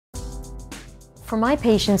For my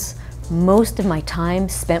patients, most of my time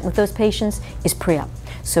spent with those patients is pre-op.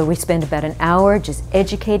 So we spend about an hour just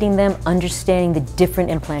educating them, understanding the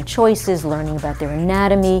different implant choices, learning about their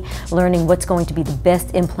anatomy, learning what's going to be the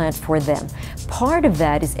best implant for them. Part of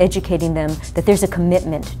that is educating them that there's a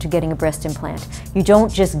commitment to getting a breast implant. You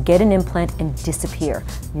don't just get an implant and disappear.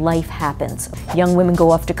 Life happens. Young women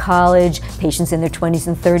go off to college, patients in their 20s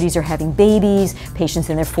and 30s are having babies,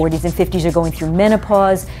 patients in their 40s and 50s are going through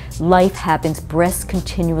menopause. Life happens. Breasts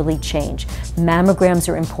continually change. Mammograms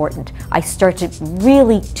are important. I start to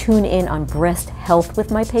really tune in on breast health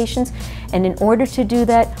with my patients, and in order to do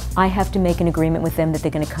that, I have to make an agreement with them that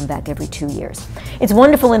they're going to come back every 2 years. It's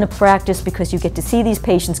wonderful in a practice because you get to see these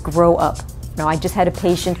patients grow up. Now, I just had a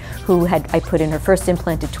patient who I put in her first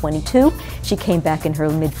implant at 22. She came back in her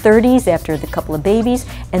mid-30s after the couple of babies,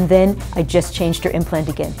 and then I just changed her implant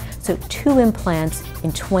again. So 2 implants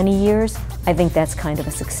in 20 years, I think that's kind of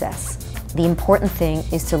a success. The important thing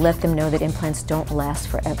is to let them know that implants don't last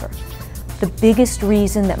forever. The biggest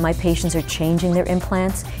reason that my patients are changing their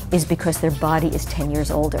implants is because their body is 10 years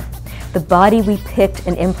older. The body we picked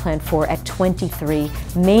an implant for at 23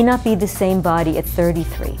 may not be the same body at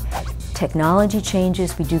 33. Technology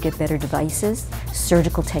changes, we do get better devices,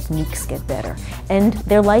 surgical techniques get better, and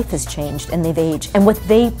their life has changed and they've aged. And what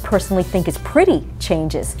they personally think is pretty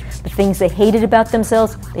changes. The things they hated about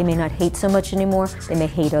themselves, they may not hate so much anymore, they may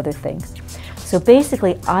hate other things. So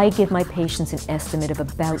basically, I give my patients an estimate of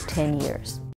about 10 years.